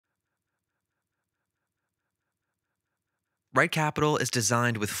Right Capital is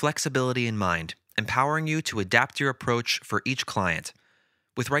designed with flexibility in mind, empowering you to adapt your approach for each client.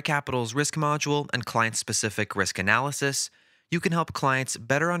 With Right Capital's risk module and client-specific risk analysis, you can help clients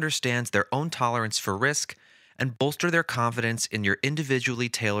better understand their own tolerance for risk and bolster their confidence in your individually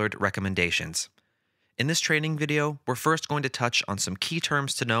tailored recommendations. In this training video, we're first going to touch on some key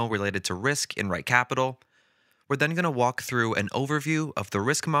terms to know related to risk in Right Capital. We're then going to walk through an overview of the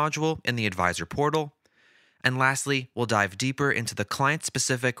risk module in the Advisor portal. And lastly, we'll dive deeper into the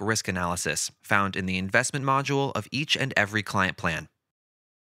client-specific risk analysis found in the investment module of each and every client plan.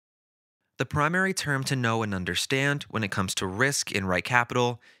 The primary term to know and understand when it comes to risk in Right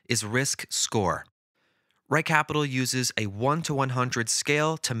Capital is risk score. Right Capital uses a 1 to 100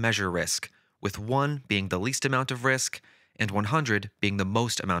 scale to measure risk, with 1 being the least amount of risk and 100 being the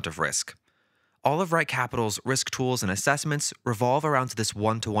most amount of risk. All of Right Capital's risk tools and assessments revolve around this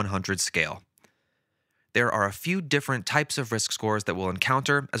 1 to 100 scale. There are a few different types of risk scores that we'll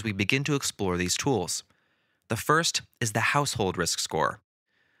encounter as we begin to explore these tools. The first is the household risk score.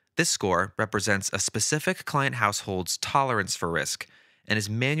 This score represents a specific client household's tolerance for risk and is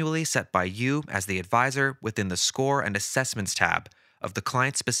manually set by you as the advisor within the Score and Assessments tab of the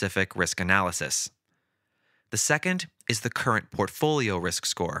client-specific risk analysis. The second is the current portfolio risk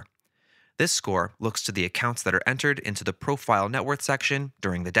score. This score looks to the accounts that are entered into the profile net worth section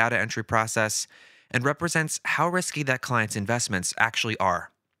during the data entry process and represents how risky that client's investments actually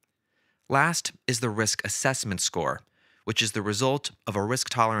are. Last is the risk assessment score, which is the result of a risk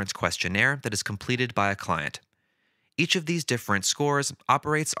tolerance questionnaire that is completed by a client. Each of these different scores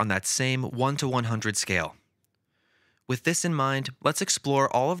operates on that same 1 to 100 scale. With this in mind, let's explore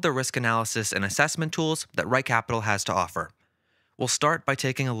all of the risk analysis and assessment tools that Right Capital has to offer. We'll start by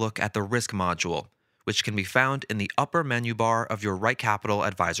taking a look at the risk module, which can be found in the upper menu bar of your Right Capital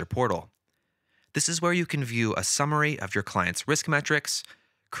Advisor portal. This is where you can view a summary of your client's risk metrics,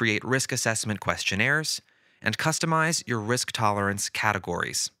 create risk assessment questionnaires, and customize your risk tolerance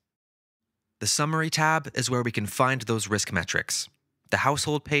categories. The Summary tab is where we can find those risk metrics. The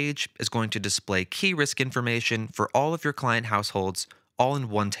Household page is going to display key risk information for all of your client households, all in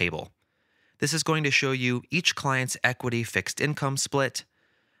one table. This is going to show you each client's equity fixed income split,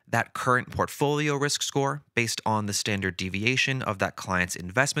 that current portfolio risk score based on the standard deviation of that client's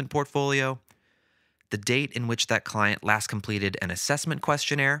investment portfolio, the date in which that client last completed an assessment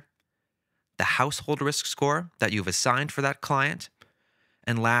questionnaire, the household risk score that you've assigned for that client,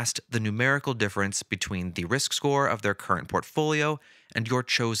 and last, the numerical difference between the risk score of their current portfolio and your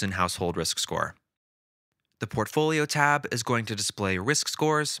chosen household risk score. The Portfolio tab is going to display risk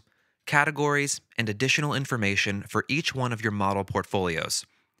scores, categories, and additional information for each one of your model portfolios.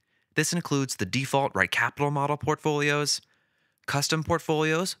 This includes the default Right Capital model portfolios, custom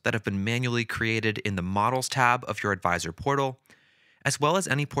portfolios that have been manually created in the Models tab of your Advisor portal, as well as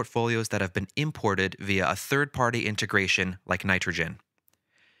any portfolios that have been imported via a third-party integration like Nitrogen.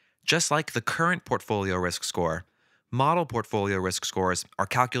 Just like the current portfolio risk score, model portfolio risk scores are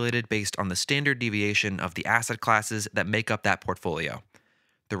calculated based on the standard deviation of the asset classes that make up that portfolio.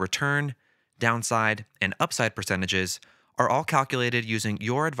 The return, downside, and upside percentages are all calculated using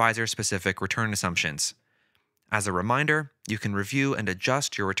your advisor-specific return assumptions. As a reminder, you can review and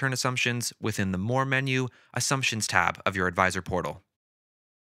adjust your return assumptions within the More menu Assumptions tab of your Advisor portal.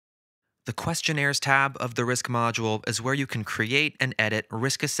 The Questionnaires tab of the Risk module is where you can create and edit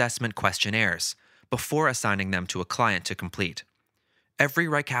risk assessment questionnaires before assigning them to a client to complete. Every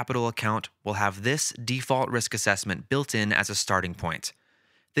Right Capital account will have this default risk assessment built in as a starting point.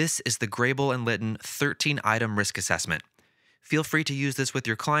 This is the Grable and Litton 13-item risk assessment. Feel free to use this with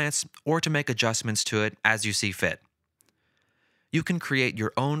your clients or to make adjustments to it as you see fit. You can create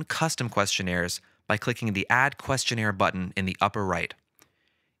your own custom questionnaires by clicking the Add Questionnaire button in the upper right.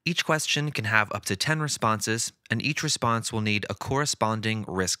 Each question can have up to 10 responses, and each response will need a corresponding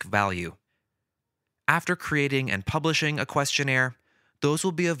risk value. After creating and publishing a questionnaire, those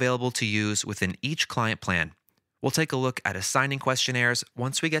will be available to use within each client plan. We'll take a look at assigning questionnaires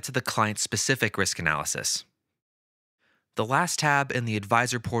once we get to the client-specific risk analysis. The last tab in the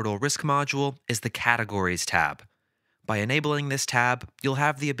Advisor Portal Risk module is the Categories tab. By enabling this tab, you'll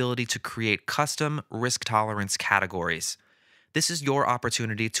have the ability to create custom risk tolerance categories. This is your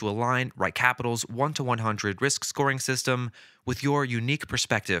opportunity to align Right Capital's 1 to 100 risk scoring system with your unique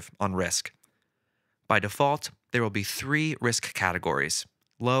perspective on risk. By default, there will be 3 risk categories: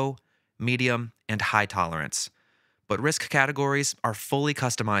 low, medium, and high tolerance. But risk categories are fully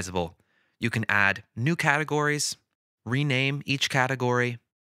customizable. You can add new categories, rename each category,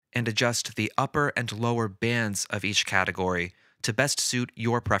 and adjust the upper and lower bands of each category to best suit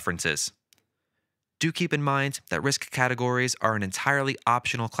your preferences. Do keep in mind that risk categories are an entirely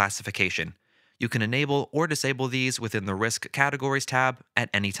optional classification. You can enable or disable these within the Risk Categories tab at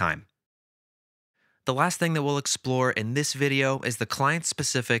any time. The last thing that we'll explore in this video is the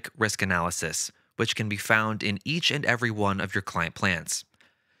client-specific risk analysis, which can be found in each and every one of your client plans.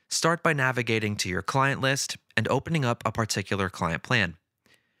 Start by navigating to your client list and opening up a particular client plan.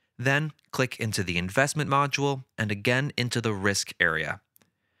 Then, click into the Investment module and again into the Risk area.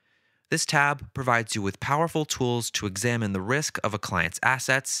 This tab provides you with powerful tools to examine the risk of a client's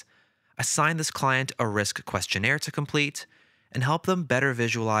assets, assign this client a risk questionnaire to complete, and help them better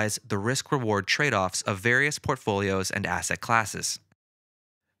visualize the risk-reward trade-offs of various portfolios and asset classes.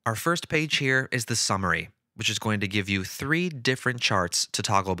 Our first page here is the summary, which is going to give you 3 different charts to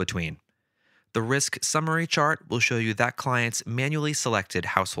toggle between. The risk summary chart will show you that client's manually selected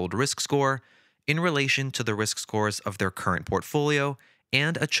household risk score in relation to the risk scores of their current portfolio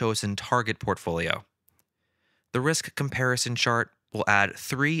and a chosen target portfolio. The risk comparison chart will add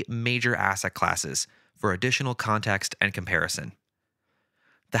 3 major asset classes for additional context and comparison.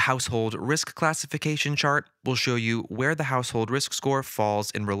 The household risk classification chart will show you where the household risk score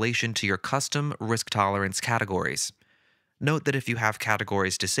falls in relation to your custom risk tolerance categories. Note that if you have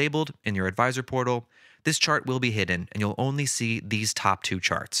categories disabled in your advisor portal, this chart will be hidden and you'll only see these top 2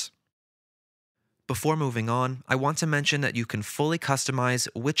 charts. Before moving on, I want to mention that you can fully customize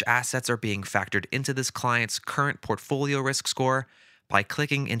which assets are being factored into this client's current portfolio risk score by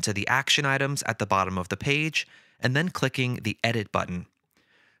clicking into the action items at the bottom of the page and then clicking the Edit button.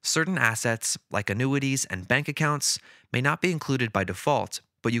 Certain assets, like annuities and bank accounts, may not be included by default,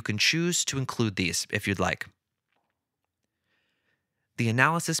 but you can choose to include these if you'd like. The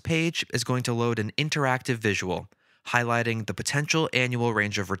analysis page is going to load an interactive visual highlighting the potential annual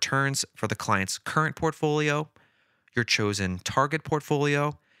range of returns for the client's current portfolio, your chosen target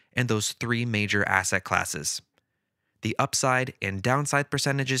portfolio, and those 3 major asset classes. The upside and downside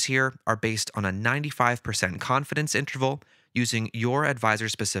percentages here are based on a 95% confidence interval using your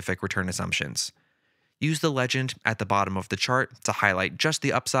advisor-specific return assumptions. Use the legend at the bottom of the chart to highlight just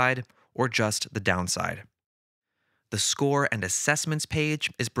the upside or just the downside. The score and assessments page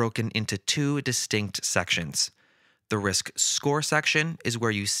is broken into 2 distinct sections. The risk score section is where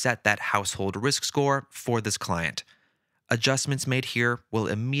you set that household risk score for this client. Adjustments made here will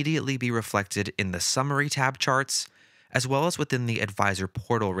immediately be reflected in the summary tab charts, as well as within the advisor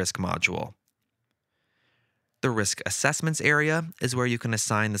portal risk module. The risk assessments area is where you can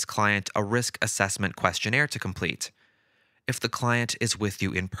assign this client a risk assessment questionnaire to complete. If the client is with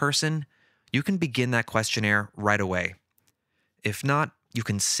you in person, you can begin that questionnaire right away. If not, you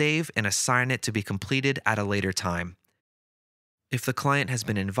can save and assign it to be completed at a later time. If the client has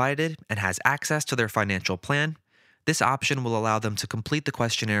been invited and has access to their financial plan, this option will allow them to complete the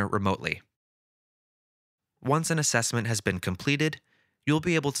questionnaire remotely. Once an assessment has been completed, you'll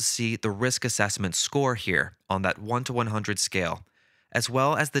be able to see the risk assessment score here on that 1 to 100 scale, as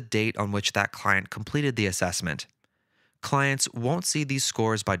well as the date on which that client completed the assessment. Clients won't see these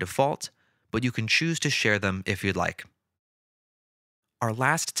scores by default, but you can choose to share them if you'd like. Our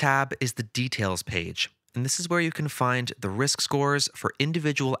last tab is the Details page, and this is where you can find the risk scores for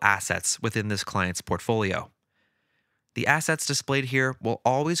individual assets within this client's portfolio. The assets displayed here will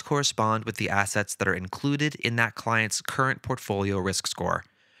always correspond with the assets that are included in that client's current portfolio risk score,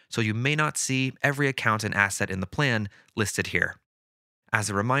 so you may not see every account and asset in the plan listed here. As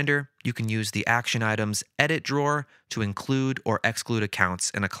a reminder, you can use the action items Edit drawer to include or exclude accounts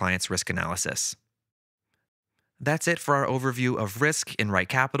in a client's risk analysis. That's it for our overview of risk in Right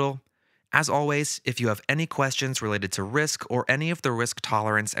Capital. As always, if you have any questions related to risk or any of the risk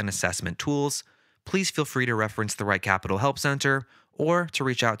tolerance and assessment tools, please feel free to reference the Right Capital Help Center or to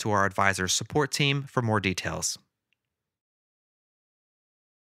reach out to our advisor support team for more details.